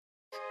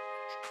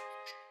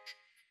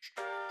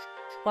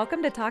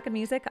Welcome to Talkin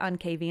Music on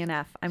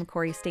KVNF. I'm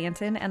Kori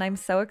Stanton, and I'm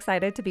so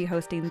excited to be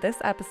hosting this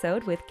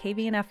episode with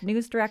KVNF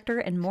News Director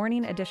and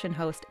Morning Edition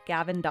host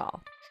Gavin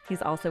Dahl.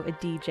 He's also a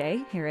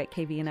DJ here at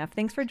KVNF.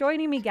 Thanks for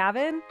joining me,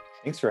 Gavin.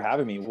 Thanks for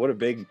having me. What a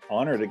big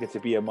honor to get to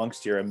be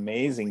amongst your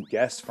amazing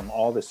guests from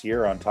all this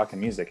year on Talkin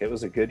Music. It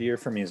was a good year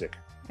for music.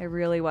 It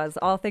really was.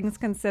 All things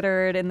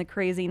considered, in the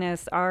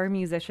craziness, our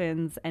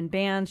musicians and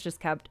bands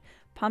just kept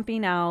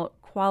pumping out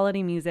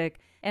quality music.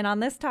 And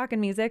on this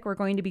Talkin Music, we're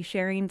going to be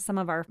sharing some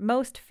of our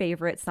most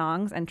favorite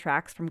songs and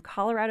tracks from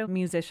Colorado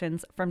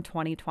musicians from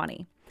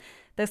 2020.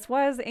 This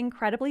was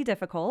incredibly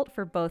difficult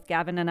for both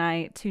Gavin and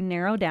I to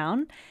narrow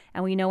down,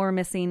 and we know we're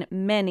missing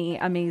many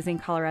amazing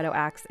Colorado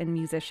acts and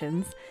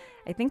musicians.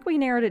 I think we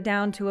narrowed it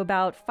down to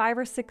about 5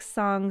 or 6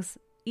 songs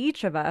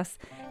each of us.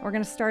 We're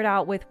going to start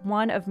out with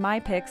one of my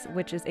picks,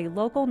 which is a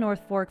local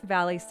North Fork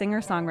Valley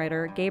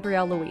singer-songwriter,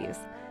 Gabrielle Louise.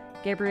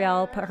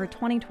 Gabrielle put her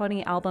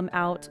 2020 album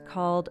out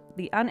called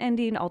The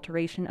Unending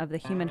Alteration of the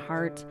Human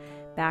Heart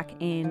back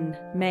in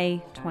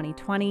May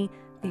 2020.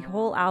 The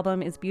whole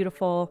album is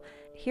beautiful.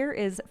 Here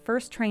is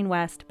First Train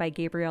West by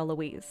Gabrielle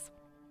Louise.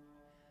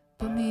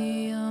 Put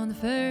me on the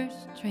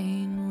first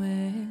train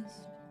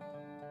west.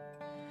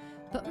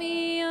 Put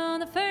me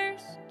on the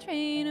first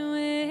train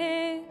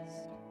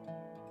west.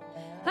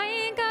 I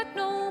ain't got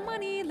no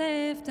money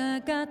left. I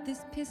got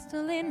this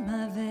pistol in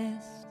my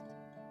vest.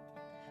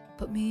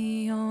 Put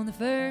me on the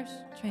first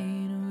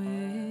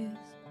train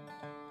west.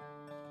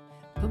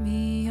 Put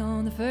me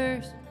on the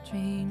first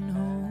train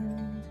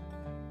home.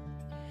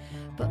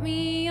 Put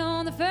me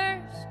on the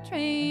first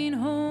train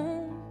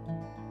home.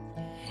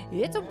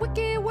 It's a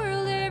wicked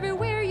world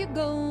everywhere you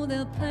go.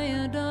 They'll pay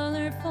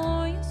 $1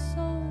 for your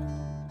soul.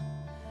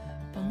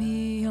 Put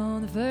me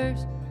on the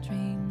first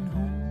train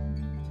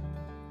home.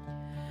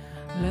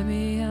 Let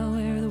me out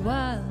where the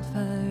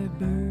wildfire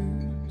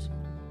burns.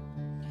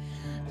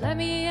 Let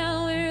me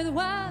out where the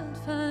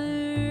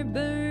wildfire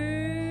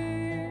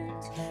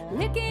burns.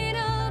 Licking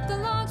up the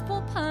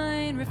lodgepole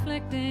pine,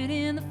 reflected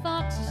in the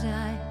fox's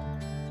eye.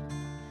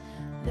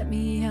 Let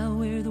me out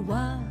where the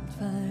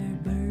wildfire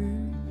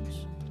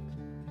burns.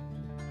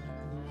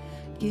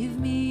 Give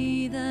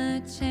me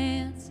the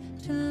chance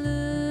to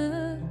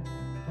look.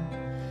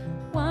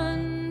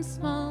 One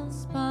small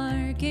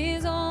spark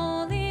is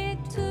all it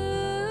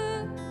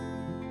took.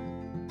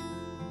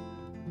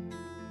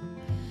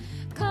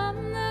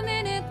 Come the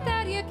minute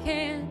that you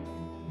can.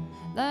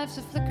 Life's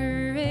a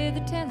flicker of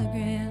the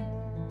telegram.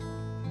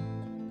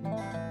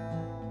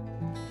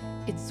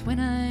 It's when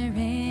I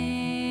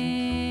ran.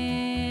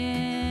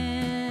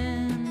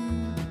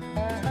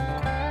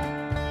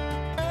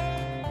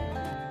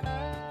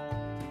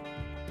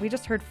 We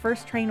just heard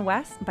First Train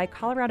West by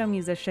Colorado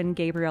musician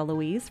Gabrielle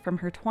Louise from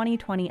her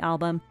 2020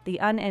 album, The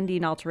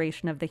Unending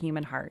Alteration of the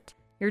Human Heart.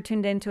 You're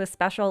tuned in to a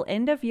special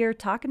end-of-year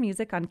Talkin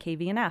Music on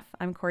KVNF.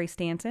 I'm Kori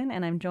Stanton,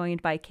 and I'm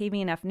joined by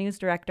KVNF News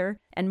Director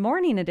and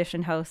Morning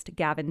Edition host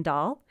Gavin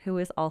Dahl, who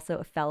is also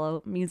a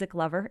fellow music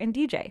lover and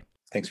DJ.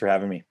 Thanks for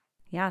having me.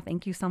 Yeah,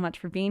 thank you so much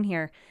for being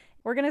here.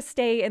 We're going to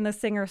stay in the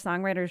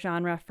singer-songwriter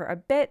genre for a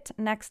bit.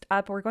 Next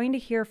up, we're going to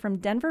hear from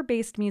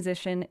Denver-based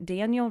musician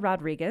Daniel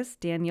Rodriguez.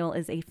 Daniel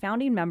is a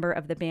founding member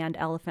of the band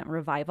Elephant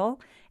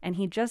Revival, and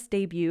he just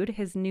debuted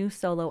his new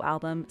solo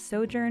album,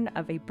 Sojourn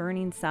of a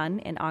Burning Sun,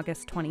 in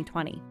August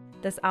 2020.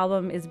 This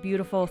album is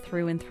beautiful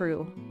through and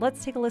through.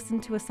 Let's take a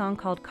listen to a song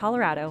called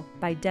Colorado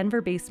by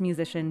Denver-based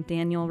musician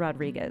Daniel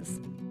Rodriguez.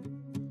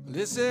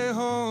 Let's say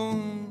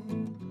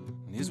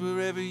home is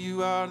wherever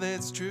you are,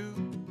 that's true.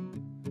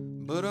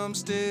 But I'm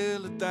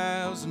still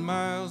 1,000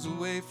 miles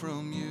away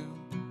from you.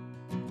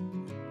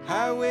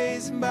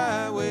 Highways and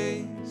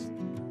byways,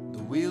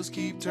 the wheels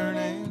keep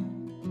turning.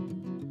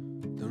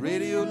 The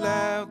radio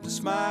loud, the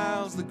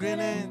smiles, the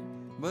grinning,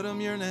 but I'm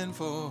yearning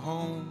for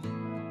home.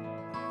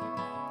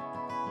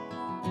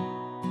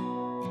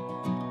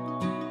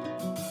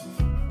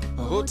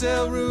 A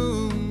hotel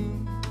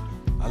room,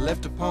 I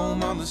left a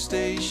poem on the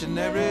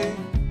stationery.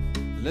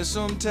 Left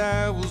some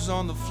towels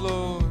on the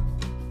floor.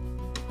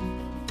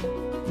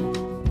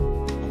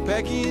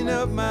 Packing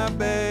up my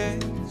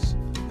bags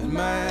and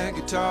my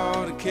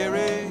guitar to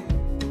carry,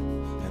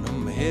 and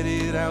I'm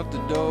headed out the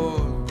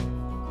door.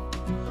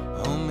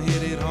 I'm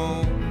headed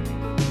home.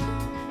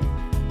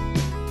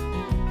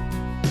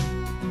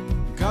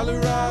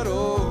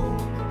 Colorado,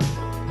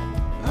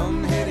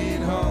 I'm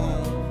headed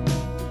home.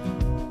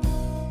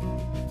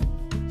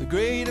 The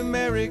great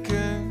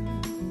American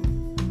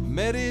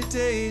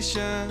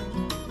meditation.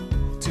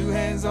 2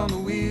 hands on the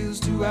wheels,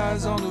 2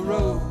 eyes on the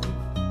road.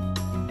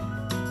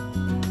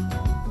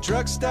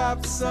 Truck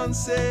stops,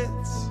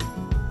 sunsets,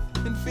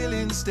 and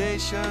filling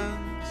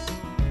stations.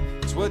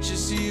 It's what you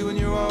see when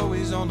you're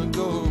always on the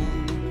go.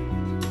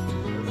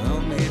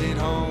 I'm headed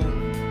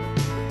home.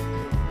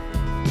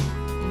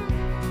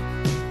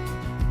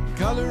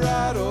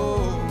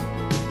 Colorado,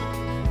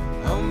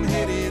 I'm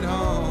headed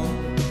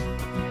home.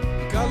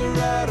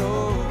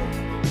 Colorado,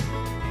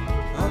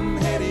 I'm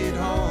headed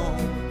home.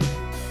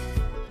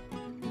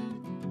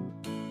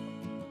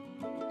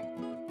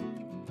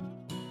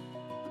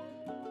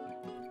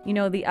 You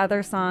know, the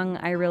other song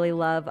I really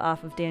love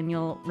off of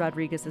Daniel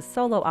Rodriguez's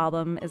solo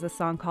album is a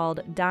song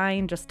called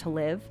Dying Just to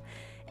Live.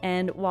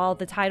 And while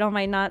the title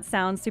might not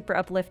sound super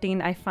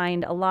uplifting, I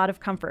find a lot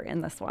of comfort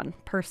in this one,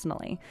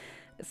 personally.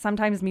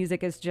 Sometimes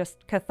music is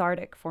just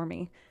cathartic for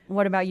me.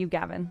 What about you,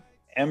 Gavin?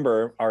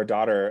 Ember, our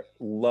daughter,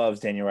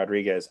 loves Daniel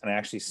Rodriguez, and I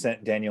actually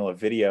sent Daniel a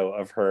video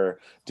of her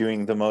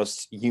doing the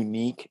most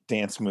unique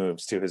dance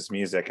moves to his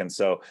music. And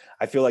so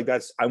I feel like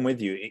I'm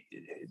with you.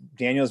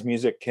 Daniel's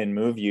music can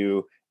move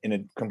you in a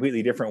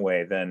completely different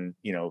way than,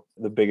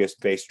 the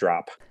biggest bass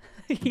drop.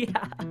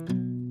 Yeah.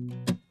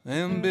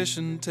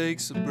 Ambition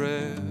takes a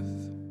breath.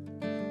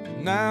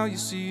 Now you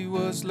see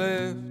what's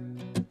left.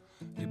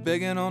 You're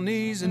begging on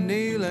knees and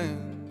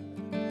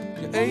kneeling.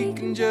 You're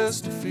aching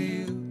just to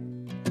feel.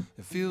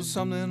 You feel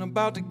something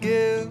about to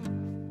give.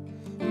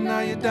 Now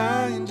you're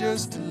dying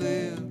just to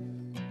live.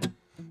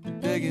 You're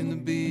begging to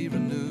be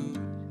renewed.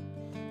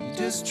 You're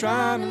just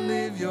trying to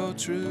live your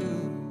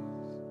truth.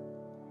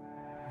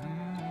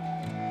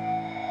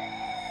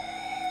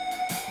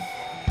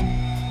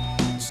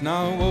 It's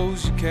not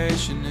woes you're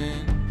cashing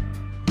in,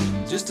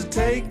 just to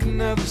take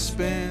another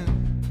spin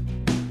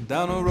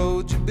down a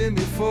road you've been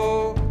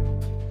before.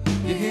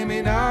 You hear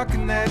me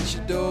knocking at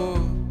your door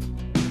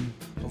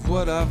of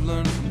what I've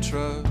learned from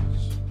trust.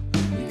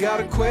 You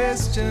gotta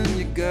question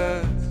your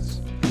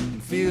guts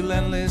and feel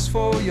endless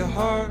for your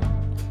heart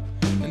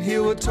and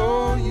hear what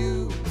tore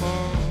you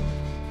apart.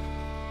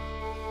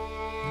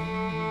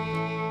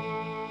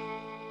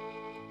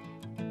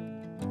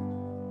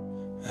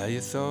 How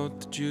you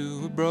thought that you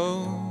were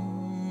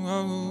broken,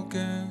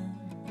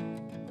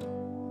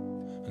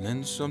 and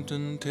then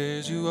something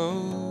tears you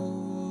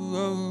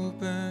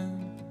open,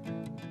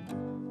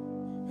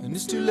 and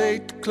it's too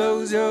late to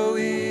close your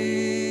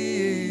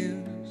ears,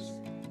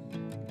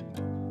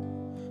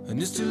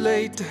 and it's too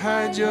late to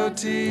hide your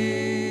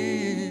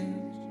tears.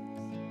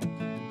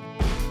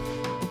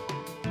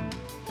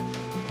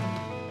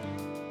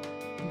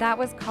 That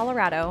was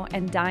Colorado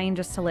and Dying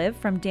Just to Live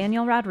from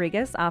Daniel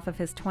Rodriguez off of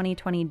his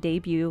 2020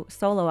 debut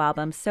solo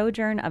album,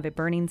 Sojourn of a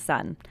Burning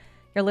Sun.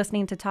 You're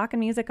listening to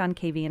Talkin' Music on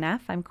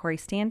KVNF. I'm Kori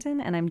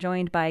Stanton, and I'm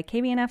joined by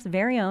KVNF's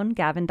very own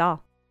Gavin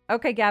Dahl.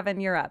 Okay, Gavin,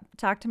 you're up.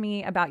 Talk to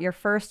me about your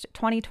first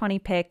 2020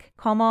 pick,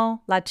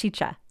 Como La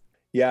Chicha.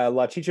 Yeah,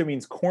 La Chicha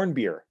means corn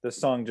beer. This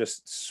song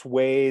just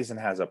sways and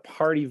has a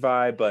party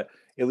vibe, but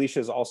Alicia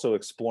is also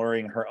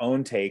exploring her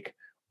own take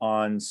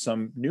on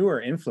some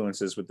newer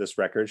influences with this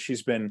record.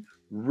 She's been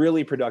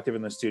really productive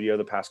in the studio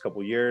the past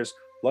couple years.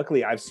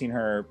 Luckily, I've seen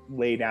her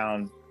lay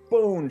down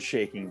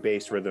bone-shaking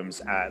bass rhythms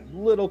at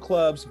little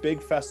clubs,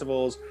 big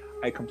festivals.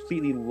 I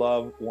completely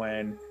love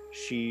when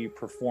she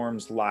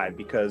performs live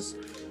because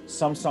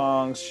some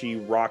songs she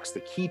rocks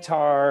the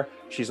guitar,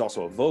 she's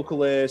also a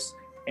vocalist,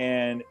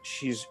 and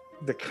she's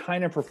the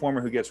kind of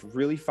performer who gets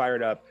really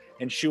fired up,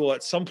 and she will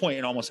at some point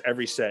in almost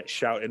every set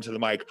shout into the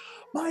mic,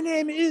 "My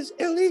name is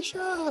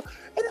Alicia,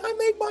 and I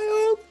make my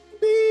own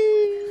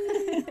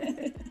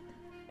beat."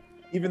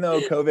 Even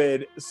though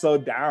COVID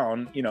slowed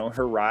down,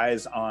 her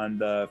rise on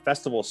the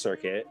festival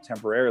circuit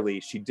temporarily,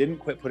 she didn't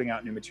quit putting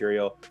out new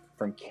material.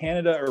 From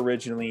Canada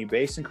originally,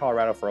 based in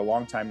Colorado for a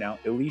long time now,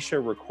 Alicia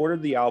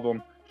recorded the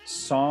album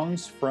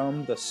Songs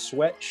from the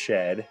Sweat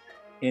Shed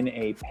in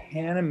a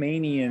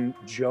Panamanian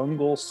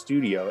jungle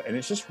studio, and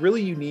it's just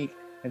really unique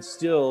and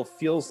still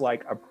feels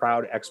like a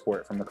proud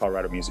export from the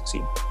Colorado music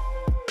scene.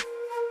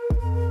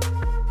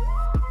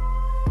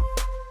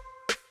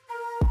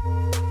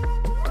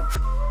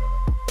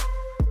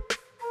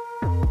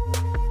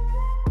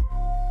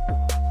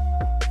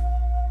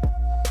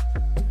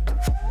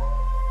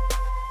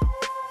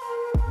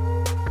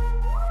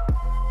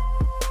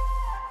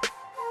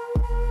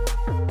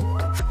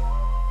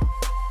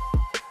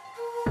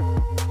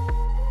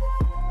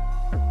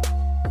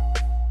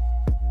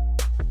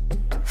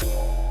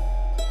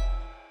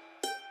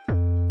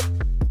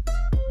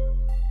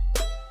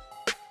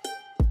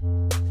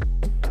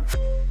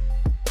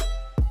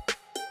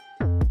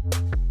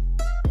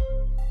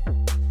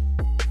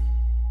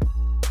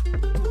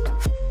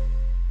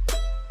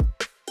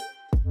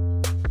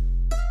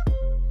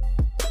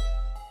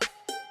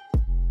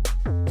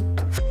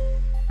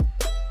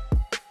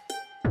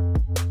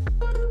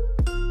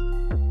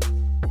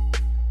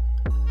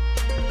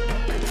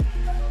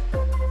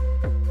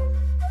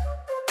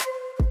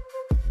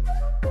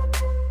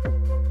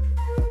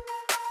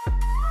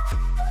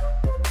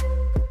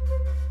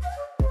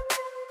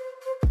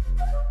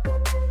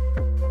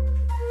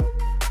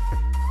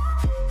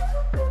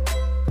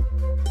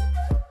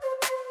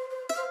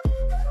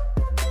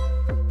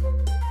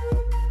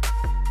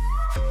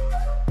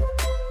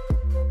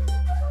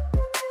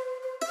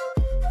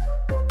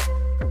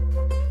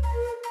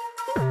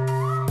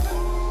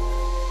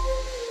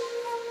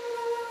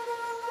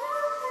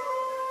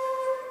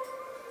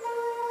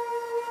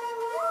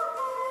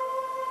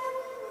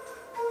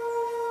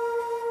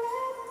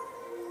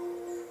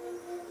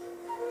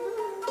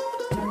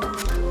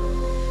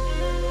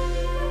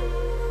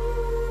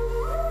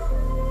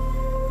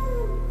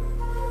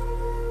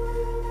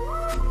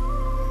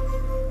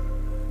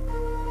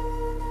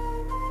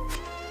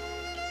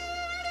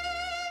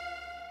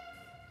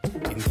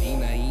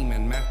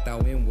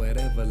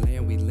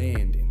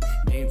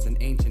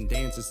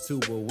 chances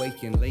to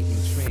awaken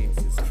latent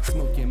trances.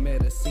 Smoking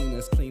medicine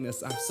us, clean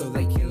us up so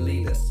they can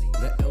lead us.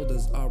 The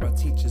elders are our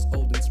teachers,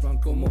 old and strong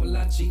como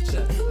la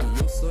chicha.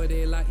 Yo soy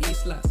de la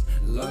islas,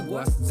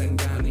 Laguas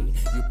Tangani.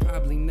 You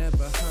probably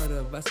never heard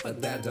of us,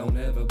 but that don't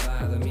ever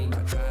bother me.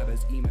 My tribe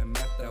is Ina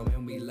Mata,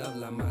 and we love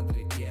la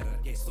madre tierra.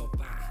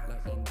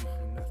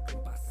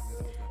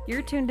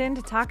 You're tuned in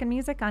to Talkin'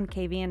 Music on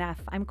KVNF.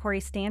 I'm Kori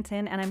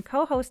Stanton, and I'm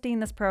co-hosting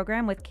this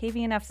program with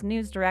KVNF's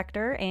news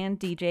director and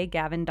DJ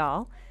Gavin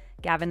Dahl.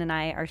 Gavin and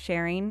I are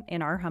sharing,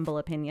 in our humble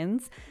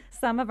opinions,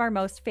 some of our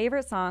most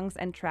favorite songs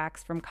and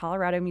tracks from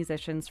Colorado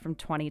musicians from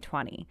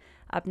 2020.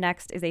 Up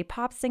next is a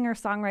pop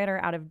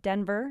singer-songwriter out of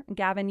Denver.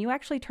 Gavin, you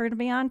actually turned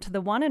me on to the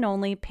one and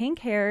only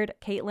pink-haired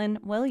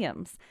Caitlin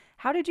Williams.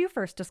 How did you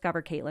first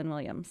discover Caitlin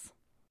Williams?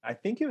 I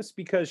think it was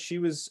because she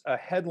was a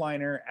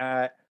headliner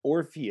at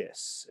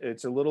Orpheus.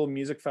 It's a little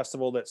music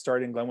festival that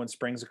started in Glenwood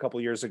Springs a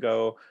couple years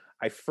ago.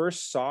 I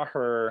first saw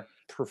her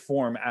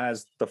perform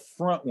as the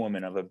front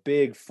woman of a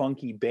big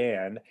funky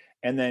band,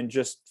 and then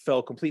just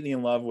fell completely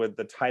in love with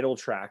the title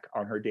track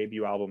on her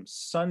debut album,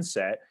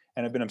 Sunset.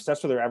 And I've been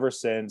obsessed with her ever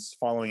since,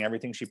 following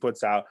everything she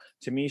puts out.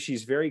 To me,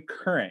 she's very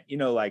current,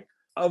 like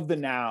of the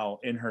now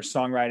in her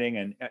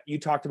songwriting. And you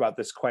talked about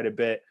this quite a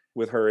bit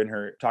with her in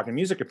her Talkin'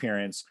 Music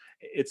appearance.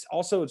 It's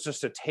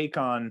just a take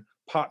on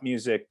pop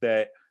music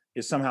that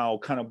is somehow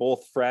kind of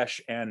both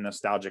fresh and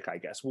nostalgic, I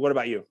guess. What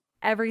about you?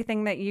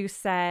 Everything that you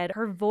said.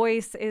 Her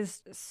voice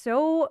is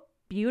so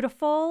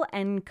beautiful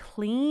and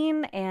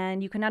clean,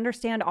 and you can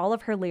understand all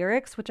of her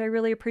lyrics, which I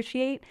really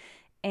appreciate.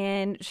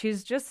 And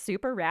she's just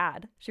super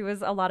rad. She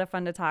was a lot of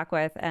fun to talk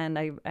with, and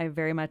I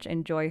very much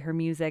enjoy her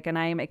music. And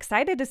I'm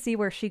excited to see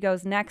where she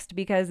goes next,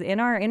 because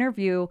in our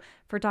interview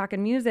for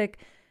Talkin' Music,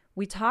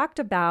 we talked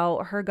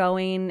about her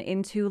going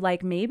into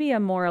like maybe a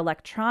more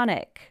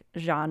electronic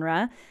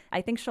genre.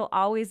 I think she'll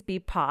always be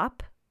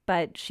pop,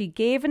 but she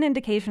gave an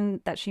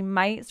indication that she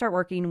might start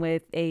working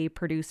with a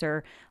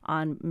producer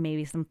on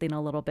maybe something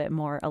a little bit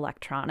more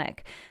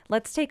electronic.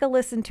 Let's take a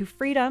listen to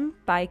Freedom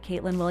by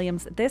Caitlin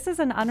Williams. This is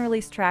an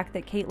unreleased track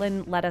that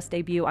Caitlin let us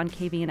debut on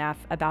KVNF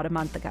about a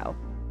month ago.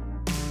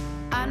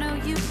 I know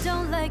you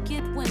don't like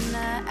it when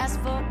I ask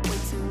for way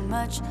too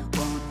much.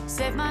 Won't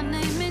save my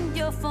name in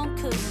your phone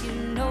cause you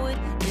know it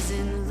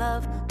isn't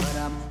love. But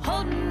I'm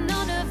holding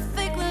on to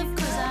fake love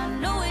cause I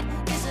know it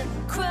is a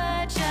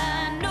crutch.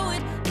 I know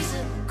it is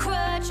a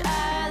crutch.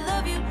 I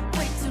love you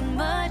way too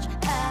much.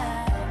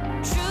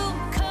 True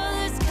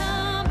colors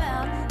come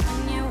out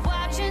when you're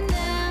watching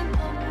them.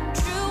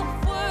 True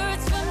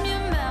words from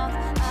your mouth,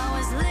 I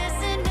was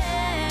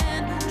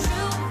listening.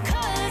 True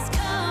colors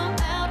come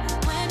out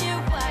when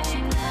you're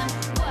watching them,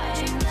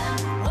 watching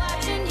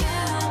you,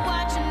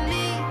 watching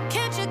me.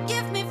 Can't you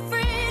give me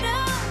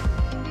freedom?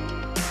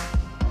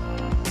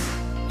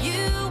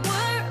 You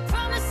were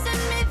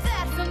promising me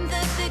that from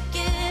the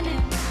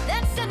beginning.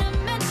 That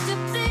sentiment's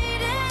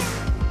depleted,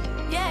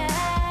 yeah.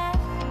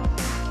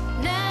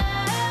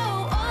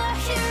 Now all I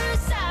hear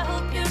is I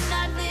hope you're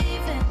not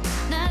leaving,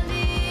 not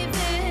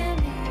leaving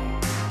me.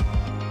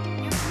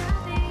 You're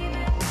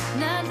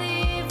not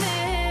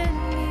leaving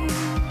me.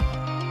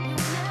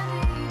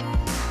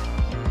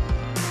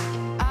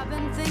 I've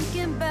been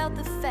thinking about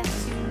the fact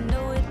you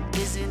know it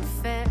isn't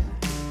fair.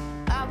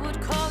 I would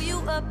call you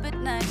up at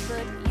night,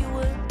 but you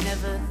were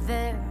never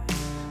there.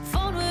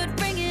 Phone would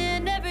ring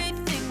and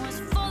everything was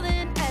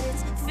falling at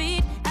its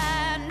feet.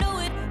 I know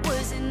it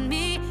wasn't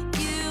me.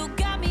 You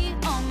got me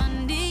on my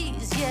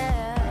knees,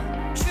 yeah.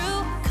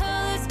 True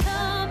colors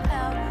come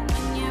out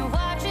when you're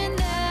watching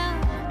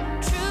them.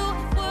 True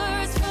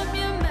words from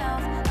your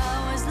mouth,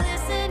 I was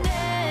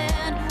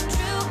listening.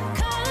 True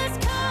colors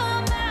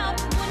come out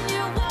when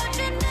you're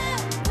watching them,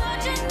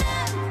 watching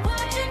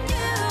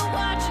you,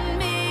 watching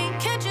me.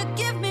 Can't you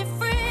give me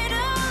freedom?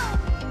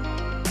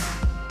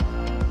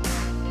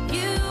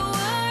 You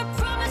were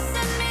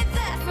promising me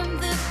that from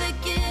the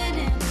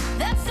beginning.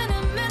 That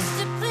sentiment's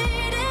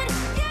depleted,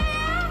 yeah.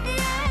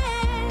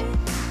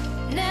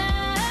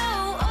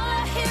 Now all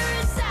I hear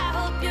is I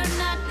hope you're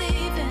not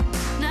leaving,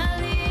 not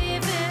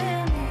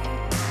leaving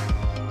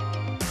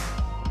me,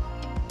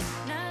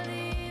 not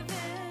leaving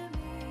me.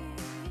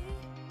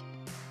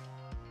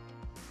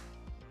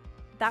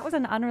 That was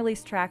an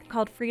unreleased track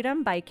called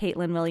Freedom by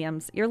Caitlin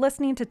Williams. You're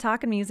listening to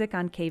Talkin' Music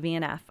on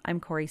KVNF. I'm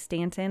Kori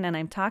Stanton, and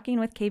I'm talking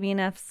with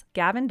KVNF's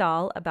Gavin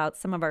Dahl about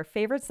some of our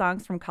favorite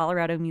songs from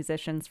Colorado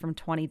musicians from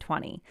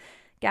 2020.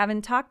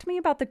 Gavin, talk to me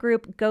about the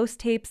group Ghost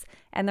Tapes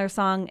and their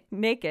song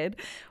Naked.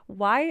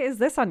 Why is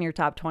this on your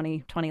top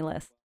 2020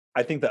 list?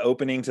 I think the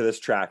opening to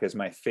this track is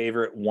my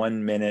favorite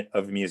 1 minute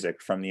of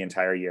music from the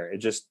entire year. It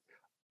just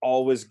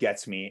always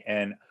gets me.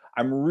 And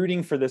I'm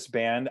rooting for this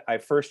band. I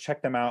first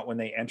checked them out when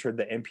they entered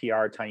the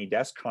NPR Tiny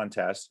Desk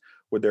contest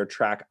with their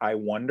track I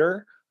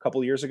Wonder.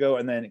 couple years ago,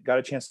 and then got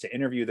a chance to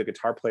interview the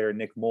guitar player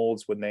Nick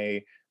Molds when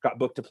they got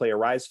booked to play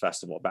Arise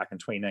Festival back in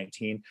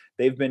 2019.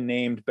 They've been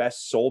named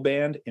Best Soul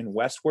Band in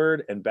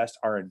Westward and Best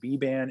R&B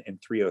Band in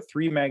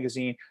 303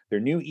 magazine. Their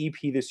new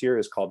EP this year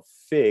is called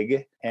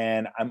Fig,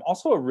 and I'm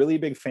also a really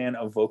big fan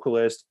of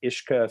vocalist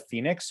Ishka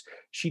Phoenix.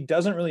 She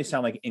doesn't really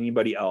sound like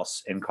anybody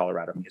else in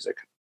Colorado music.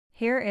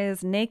 Here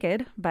is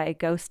Naked by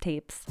Ghost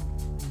Tapes.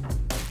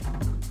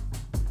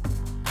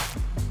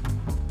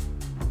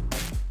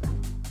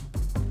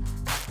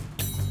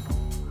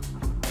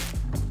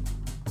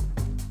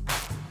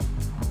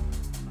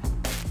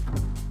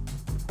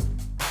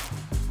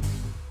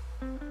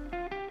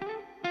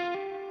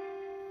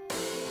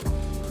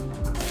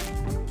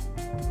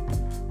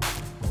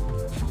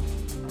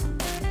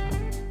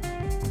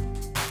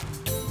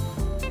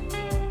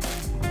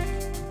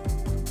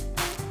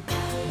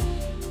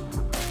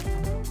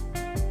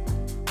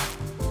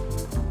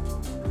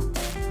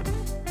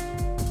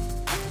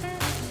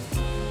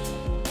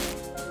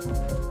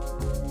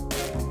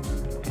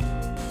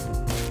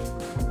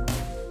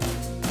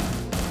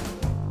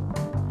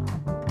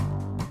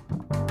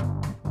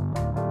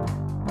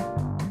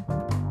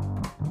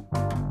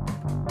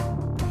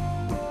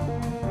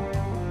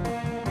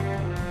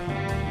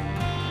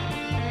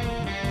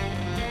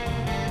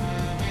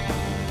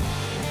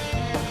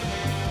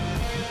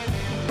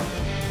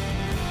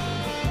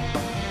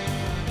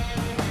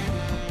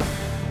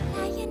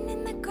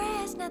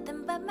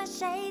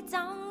 Shades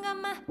on, got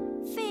my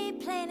feet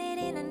planted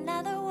in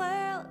another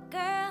world,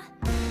 girl.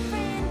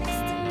 Friend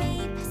next to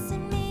me,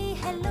 pissing me,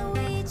 hello,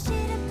 she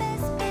the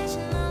best bitch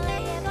and all I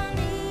ever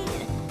need.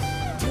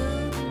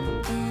 Two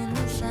in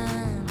the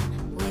sun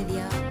with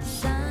your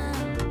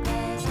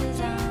sunglasses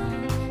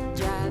on.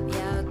 Drop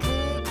your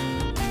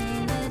cookie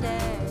in the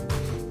dirt.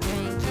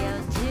 Drink your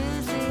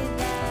juice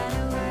without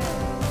a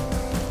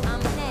word.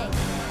 I'm naked.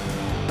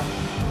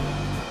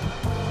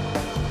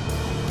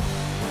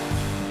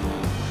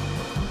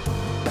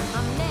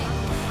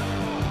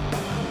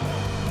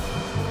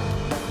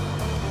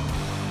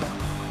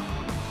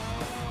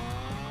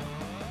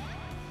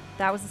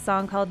 That was a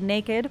song called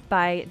Naked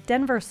by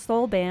Denver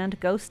soul band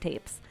Ghost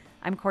Tapes.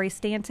 I'm Kori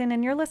Stanton,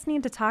 and you're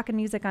listening to Talkin'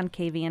 Music on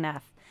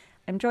KVNF.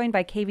 I'm joined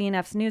by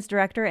KVNF's news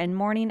director and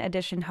morning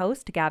edition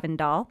host, Gavin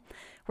Dahl.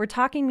 We're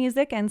talking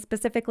music, and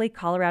specifically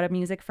Colorado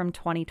music from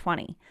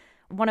 2020.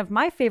 One of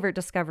my favorite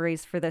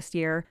discoveries for this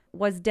year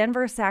was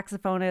Denver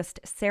saxophonist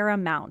Sarah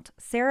Mount.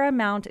 Sarah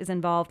Mount is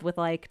involved with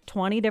like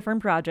 20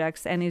 different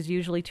projects and is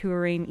usually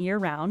touring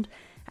year-round.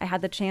 I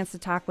had the chance to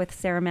talk with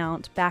Sarah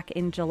Mount back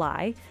in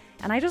July,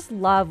 and I just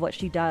love what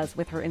she does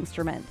with her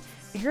instrument.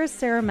 Here's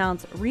Sarah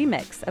Mount's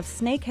remix of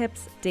Snake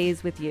Hips'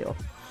 Days With You.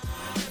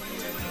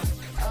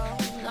 Oh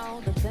no,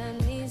 the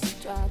pennies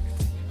dropped.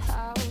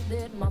 How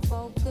did my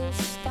focus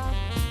stop?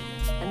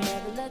 I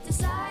never let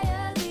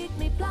desire lead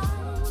me blind.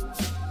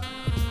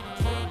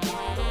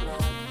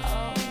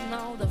 Oh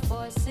no, the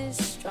force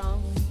is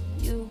strong.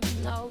 You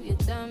know you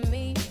done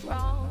me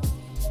wrong.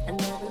 I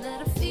never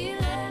let a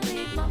feeling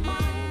lead my mind.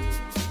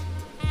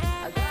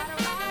 I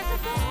gotta ride the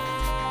ball.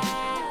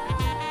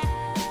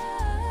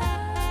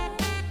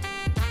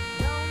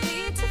 Don't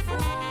need to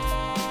fret.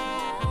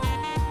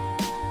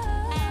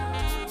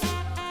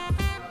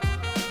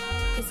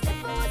 'Cause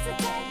if I was to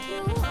take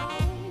you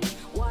home,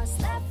 what's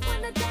left when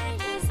the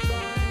danger's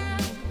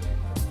gone?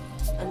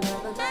 I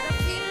never let a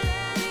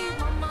feeling leave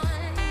my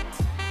mind.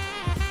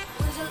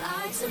 Would you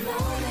like to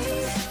know me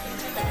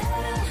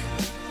better,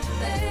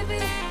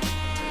 baby?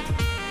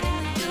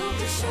 Maybe you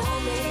can show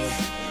me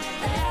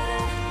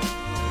better,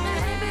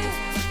 maybe.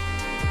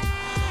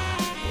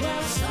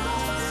 Well, so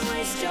don't wanna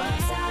waste your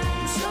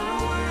time, so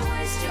don't wanna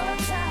waste your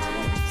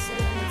time. So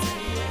let me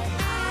tell you that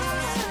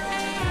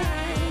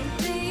I'd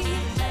be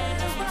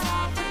better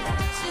off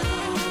without you.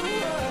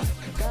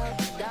 Cut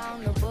down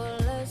the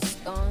bullets,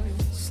 gone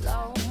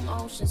slow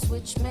motion,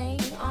 switch me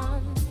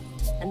on.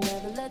 I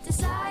never let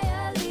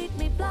desire lead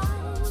me blind.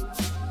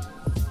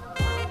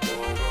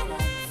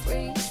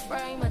 Freeze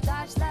frame, I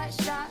dodge that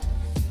shot.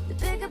 The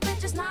bigger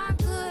picture's not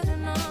good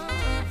enough.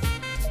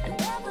 I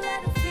never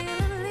let a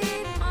feeling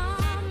lead my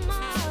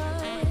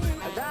mind.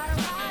 I gotta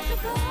ride the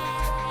ball.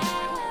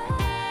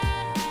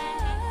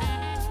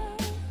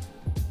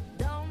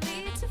 Don't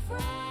need to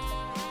fret.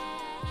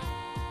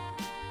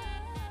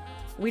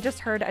 We just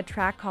heard a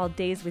track called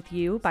Days With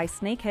You by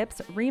Snake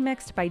Hips,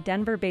 remixed by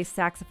Denver-based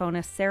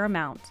saxophonist Sarah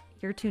Mount.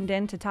 You're tuned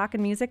in to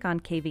Talkin' Music on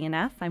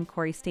KVNF. I'm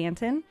Kori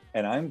Stanton.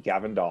 And I'm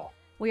Gavin Dahl.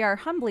 We are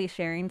humbly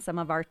sharing some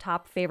of our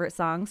top favorite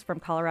songs from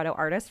Colorado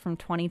artists from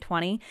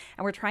 2020,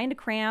 and we're trying to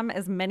cram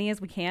as many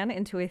as we can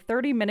into a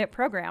 30-minute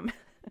program.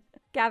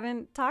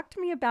 Gavin, talk to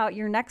me about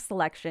your next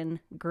selection,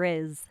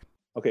 Grizz.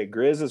 Okay,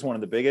 Grizz is one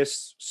of the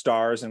biggest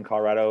stars in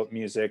Colorado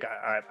music.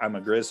 I'm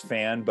a Grizz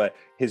fan, but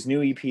his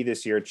new EP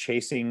this year,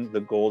 Chasing the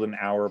Golden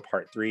Hour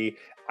Part 3,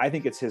 I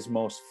think it's his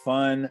most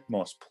fun,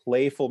 most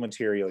playful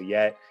material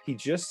yet. He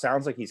just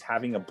sounds like he's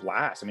having a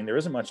blast. I mean, there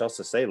isn't much else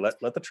to say. Let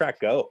the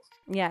track go.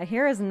 Yeah,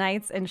 here is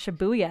Nights in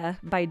Shibuya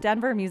by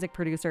Denver music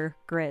producer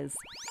Grizz.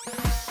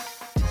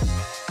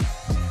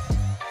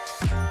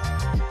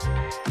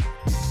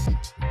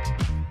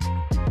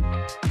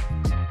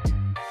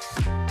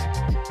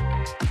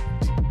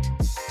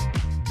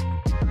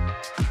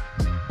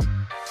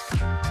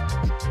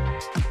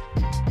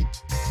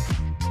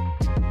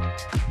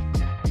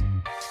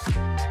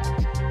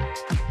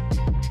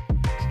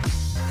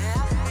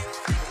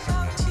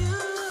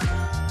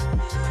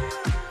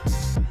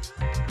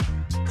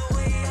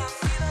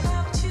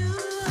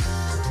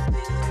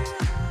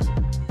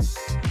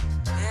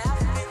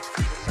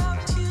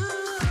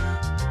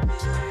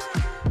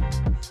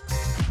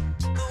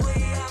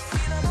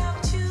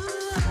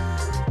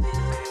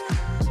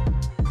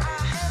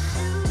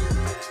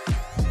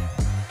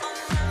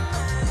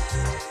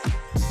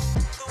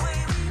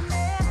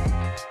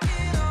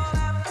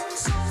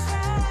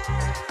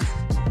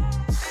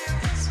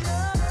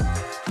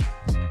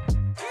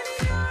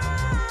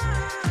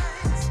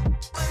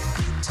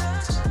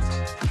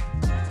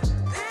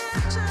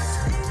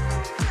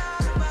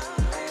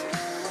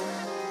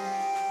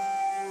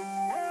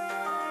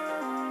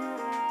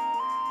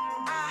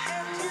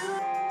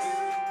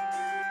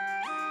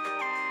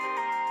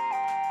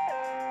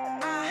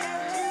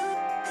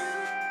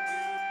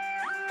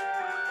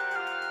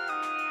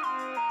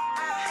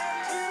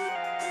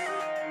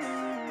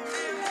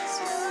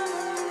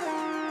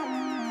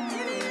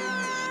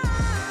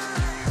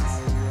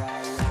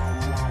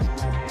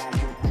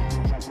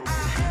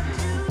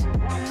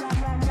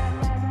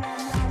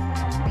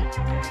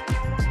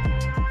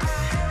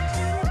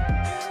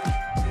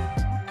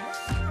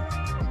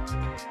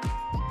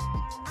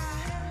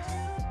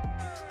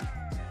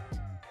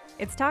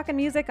 It's Talkin'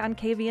 Music on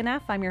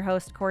KVNF. I'm your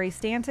host, Kori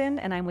Stanton,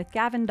 and I'm with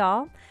Gavin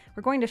Dahl.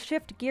 We're going to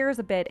shift gears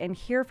a bit and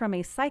hear from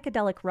a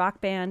psychedelic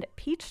rock band,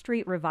 Peach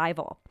Street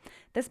Revival.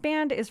 This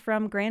band is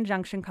from Grand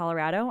Junction,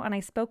 Colorado, and I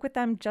spoke with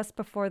them just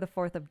before the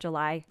 4th of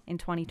July in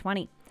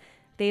 2020.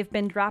 They've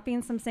been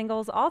dropping some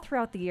singles all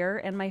throughout the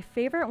year, and my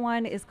favorite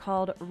one is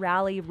called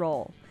Rally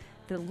Roll.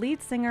 The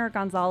lead singer,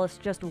 Gonzalez,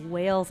 just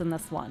wails in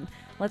this one.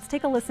 Let's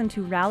take a listen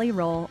to Rally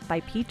Roll by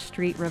Peach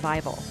Street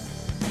Revival.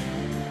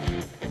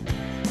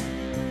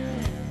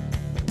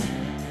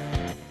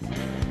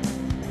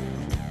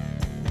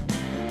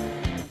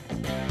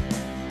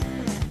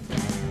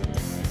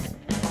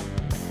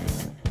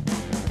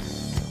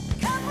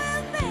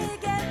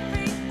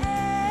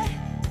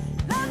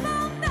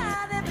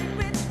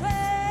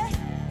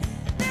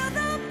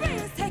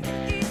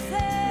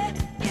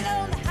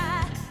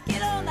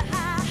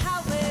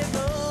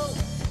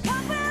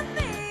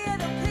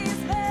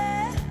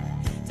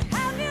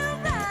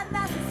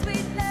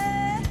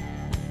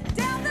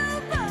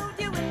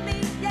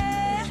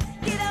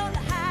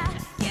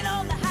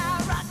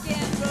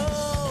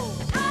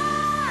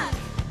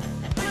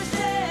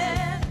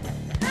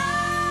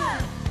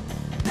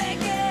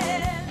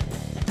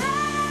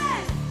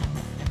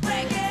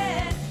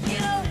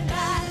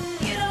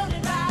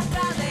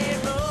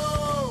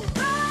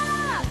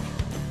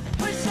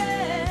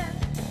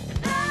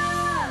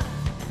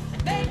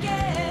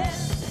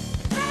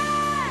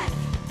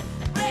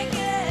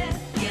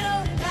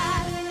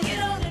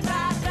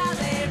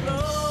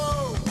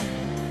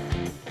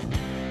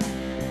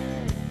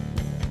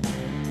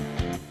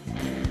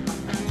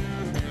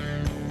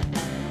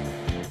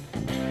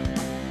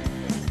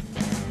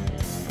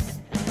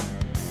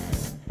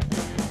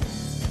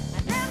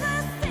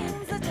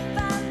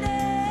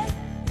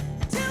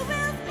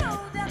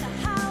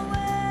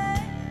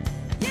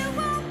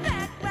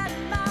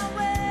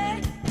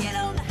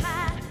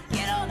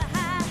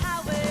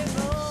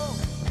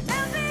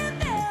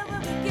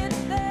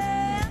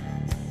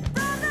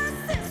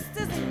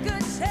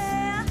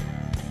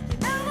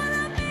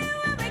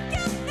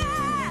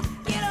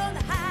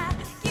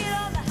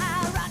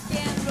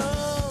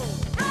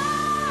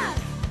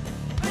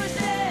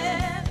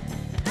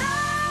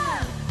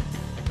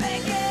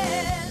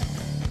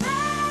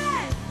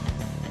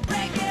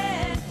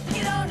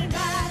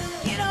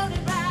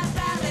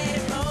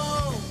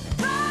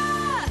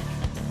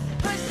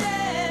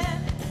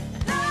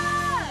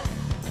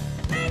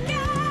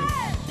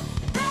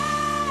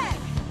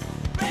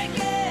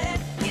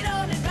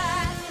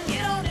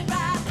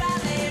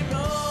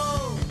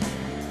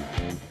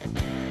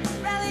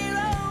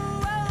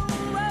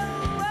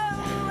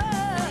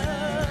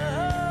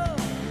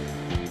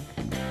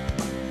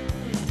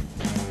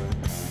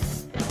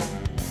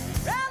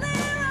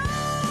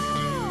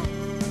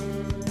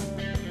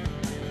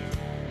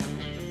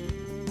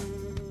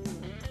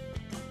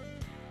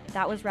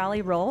 That was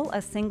Rally Roll,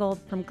 a single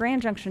from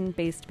Grand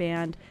Junction-based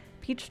band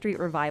Peach Street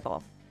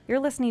Revival. You're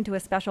listening to a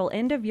special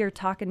end-of-year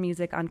Talkin'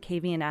 Music on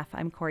KVNF.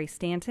 I'm Kori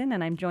Stanton,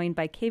 and I'm joined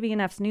by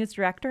KVNF's news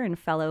director and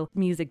fellow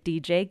music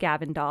DJ,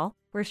 Gavin Dahl.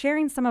 We're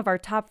sharing some of our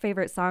top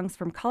favorite songs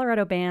from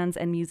Colorado bands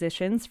and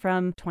musicians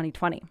from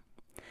 2020.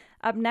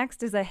 Up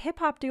next is a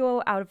hip-hop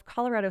duo out of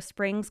Colorado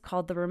Springs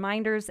called The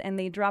Reminders, and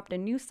they dropped a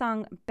new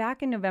song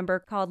back in November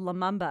called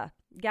Lumumba.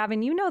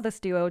 Gavin, you know this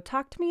duo.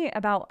 Talk to me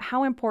about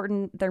how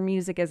important their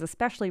music is,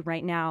 especially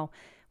right now,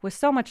 with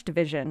so much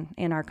division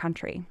in our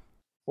country.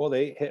 Well,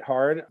 they hit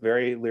hard,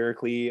 very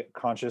lyrically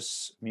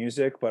conscious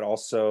music, but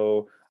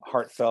also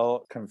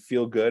heartfelt, can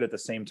feel good at the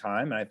same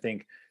time. And I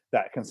think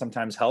that can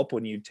sometimes help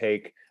when you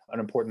take an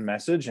important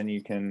message and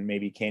you can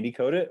maybe candy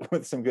coat it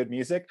with some good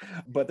music.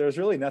 But there's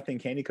really nothing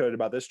candy coated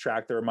about this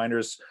track. The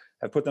Reminders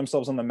have put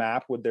themselves on the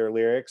map with their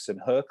lyrics and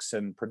hooks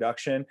and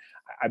production.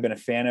 I've been a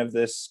fan of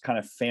this kind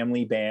of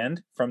family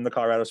band from the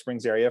Colorado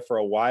Springs area for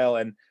a while,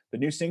 and the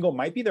new single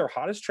might be their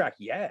hottest track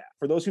yet.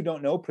 For those who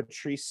don't know,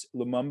 Patrice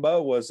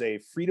Lumumba was a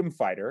freedom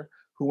fighter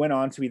who went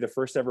on to be the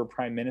first ever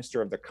prime minister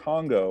of the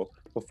Congo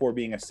before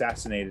being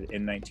assassinated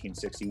in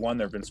 1961.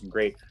 There have been some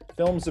great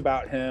films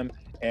about him,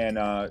 and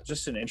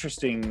just an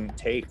interesting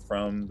take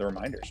from The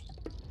Reminders.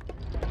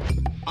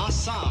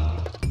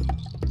 Ensemble,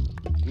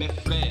 mes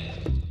frères,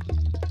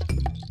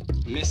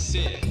 mes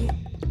sœurs,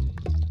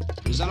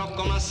 nous allons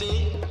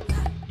commencer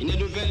une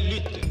nouvelle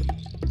lutte,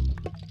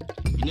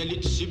 une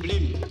lutte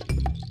sublime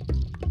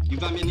qui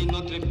va mener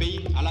notre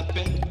pays à la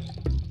paix,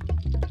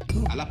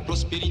 à la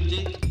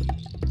prospérité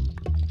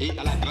et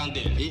à la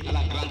grandeur,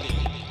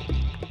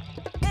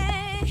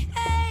 Hey,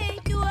 hey,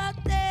 you out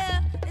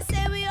there, they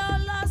say we all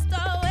lost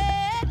our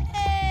way.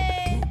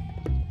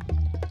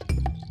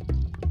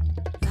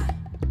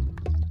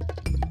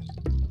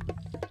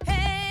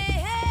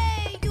 Hey,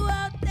 hey, you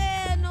out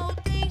there, no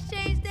things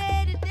change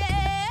day to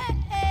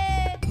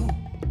day.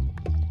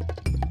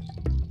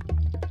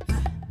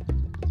 But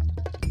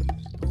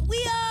we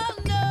all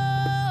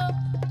know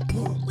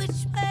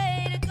which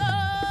way to go.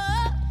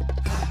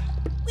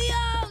 We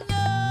all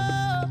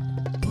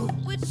know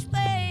which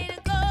way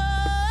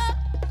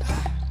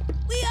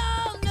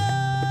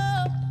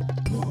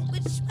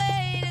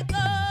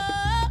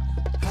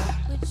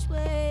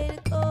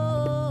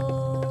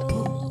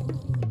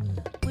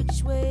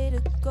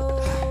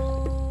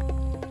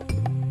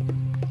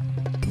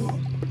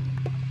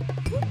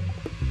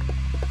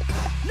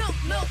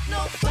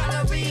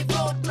binary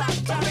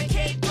roadblock,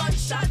 barricade,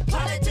 gunshot,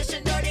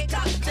 politician, dirty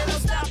cop, they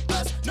don't stop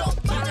us. No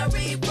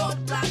binary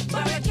roadblock,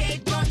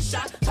 barricade,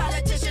 gunshot,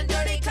 politician,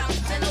 dirty cop,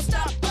 they don't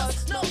stop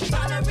us. No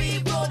binary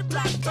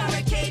roadblock,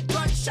 barricade,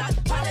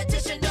 gunshot,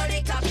 politician,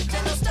 dirty cop,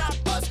 they don't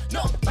stop us.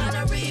 No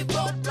binary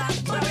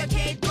roadblock,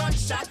 barricade,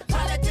 gunshot,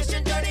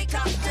 politician, dirty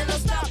cop, they don't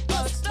stop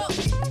us. No.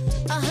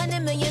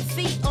 100 million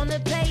feet on the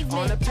pavement.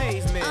 On the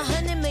pavement.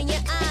 100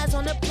 million eyes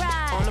on the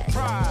prize. On the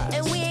prize.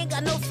 And we ain't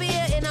got no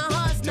fear in our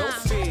hearts No now.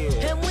 fear.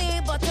 And we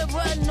ain't about to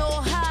run no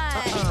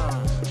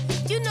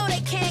hide. You know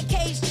they can't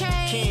cage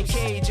change. Can't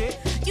cage it.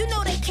 You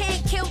know they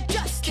can't kill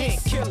justice.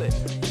 Can't kill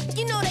it.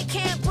 You know they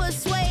can't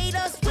persuade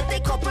us with their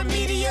corporate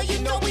media. You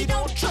know we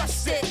don't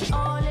trust it.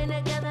 All in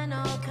together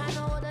now, kind of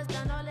hold us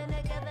down. All in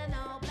together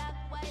now,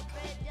 black, white,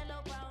 red,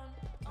 yellow,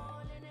 brown. All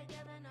in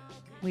together now.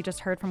 We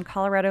just heard from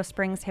Colorado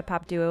Springs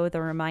hip-hop duo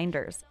The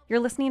Reminders. You're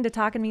listening to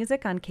Talkin'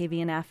 Music on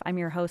KVNF. I'm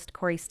your host,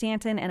 Kori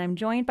Stanton, and I'm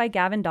joined by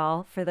Gavin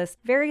Dahl for this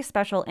very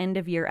special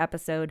end-of-year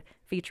episode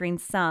featuring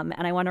some,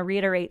 and I want to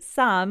reiterate,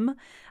 some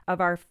of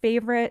our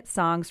favorite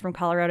songs from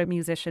Colorado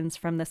musicians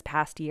from this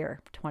past year,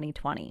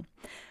 2020.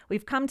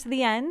 We've come to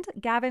the end.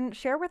 Gavin,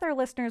 share with our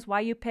listeners why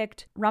you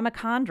picked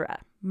Ramachandra,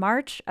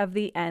 March of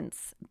the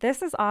Ents.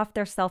 This is off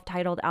their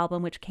self-titled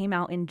album, which came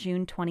out in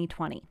June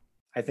 2020.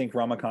 I think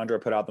Ramachandra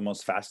put out the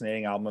most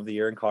fascinating album of the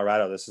year in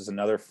Colorado. This is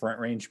another Front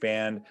Range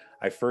band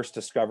I first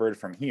discovered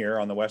from here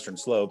on the Western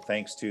Slope,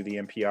 thanks to the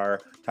NPR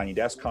Tiny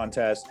Desk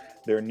contest.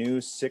 Their new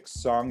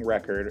 6-song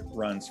record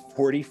runs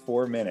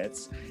 44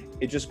 minutes.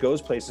 It just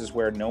goes places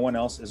where no one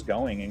else is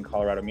going in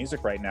Colorado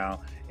music right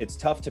now. It's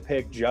tough to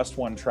pick just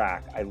one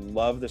track. I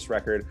love this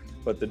record,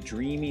 but the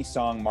dreamy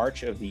song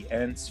March of the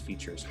Ents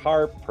features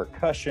harp,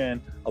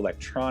 percussion,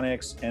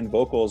 electronics, and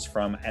vocals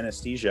from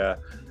Anesthesia.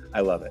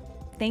 I love it.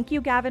 Thank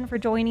you, Gavin, for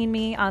joining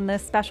me on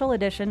this special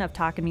edition of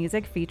Talkin'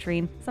 Music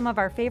featuring some of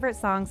our favorite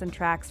songs and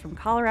tracks from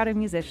Colorado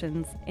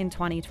musicians in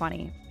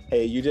 2020.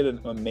 Hey, you did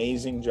an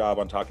amazing job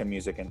on Talkin'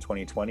 Music in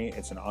 2020.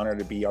 It's an honor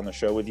to be on the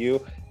show with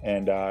you,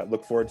 and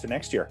look forward to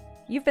next year.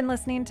 You've been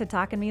listening to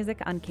Talkin' Music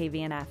on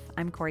KVNF.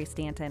 I'm Kori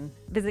Stanton.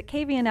 Visit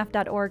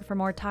kvnf.org for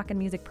more Talkin'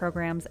 Music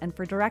programs and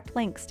for direct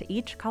links to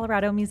each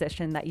Colorado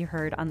musician that you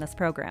heard on this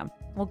program.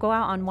 We'll go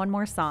out on one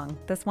more song.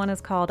 This one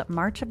is called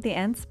March of the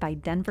Ents by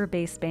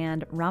Denver-based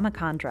band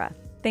Ramachandra.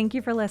 Thank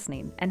you for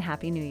listening, and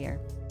Happy New Year.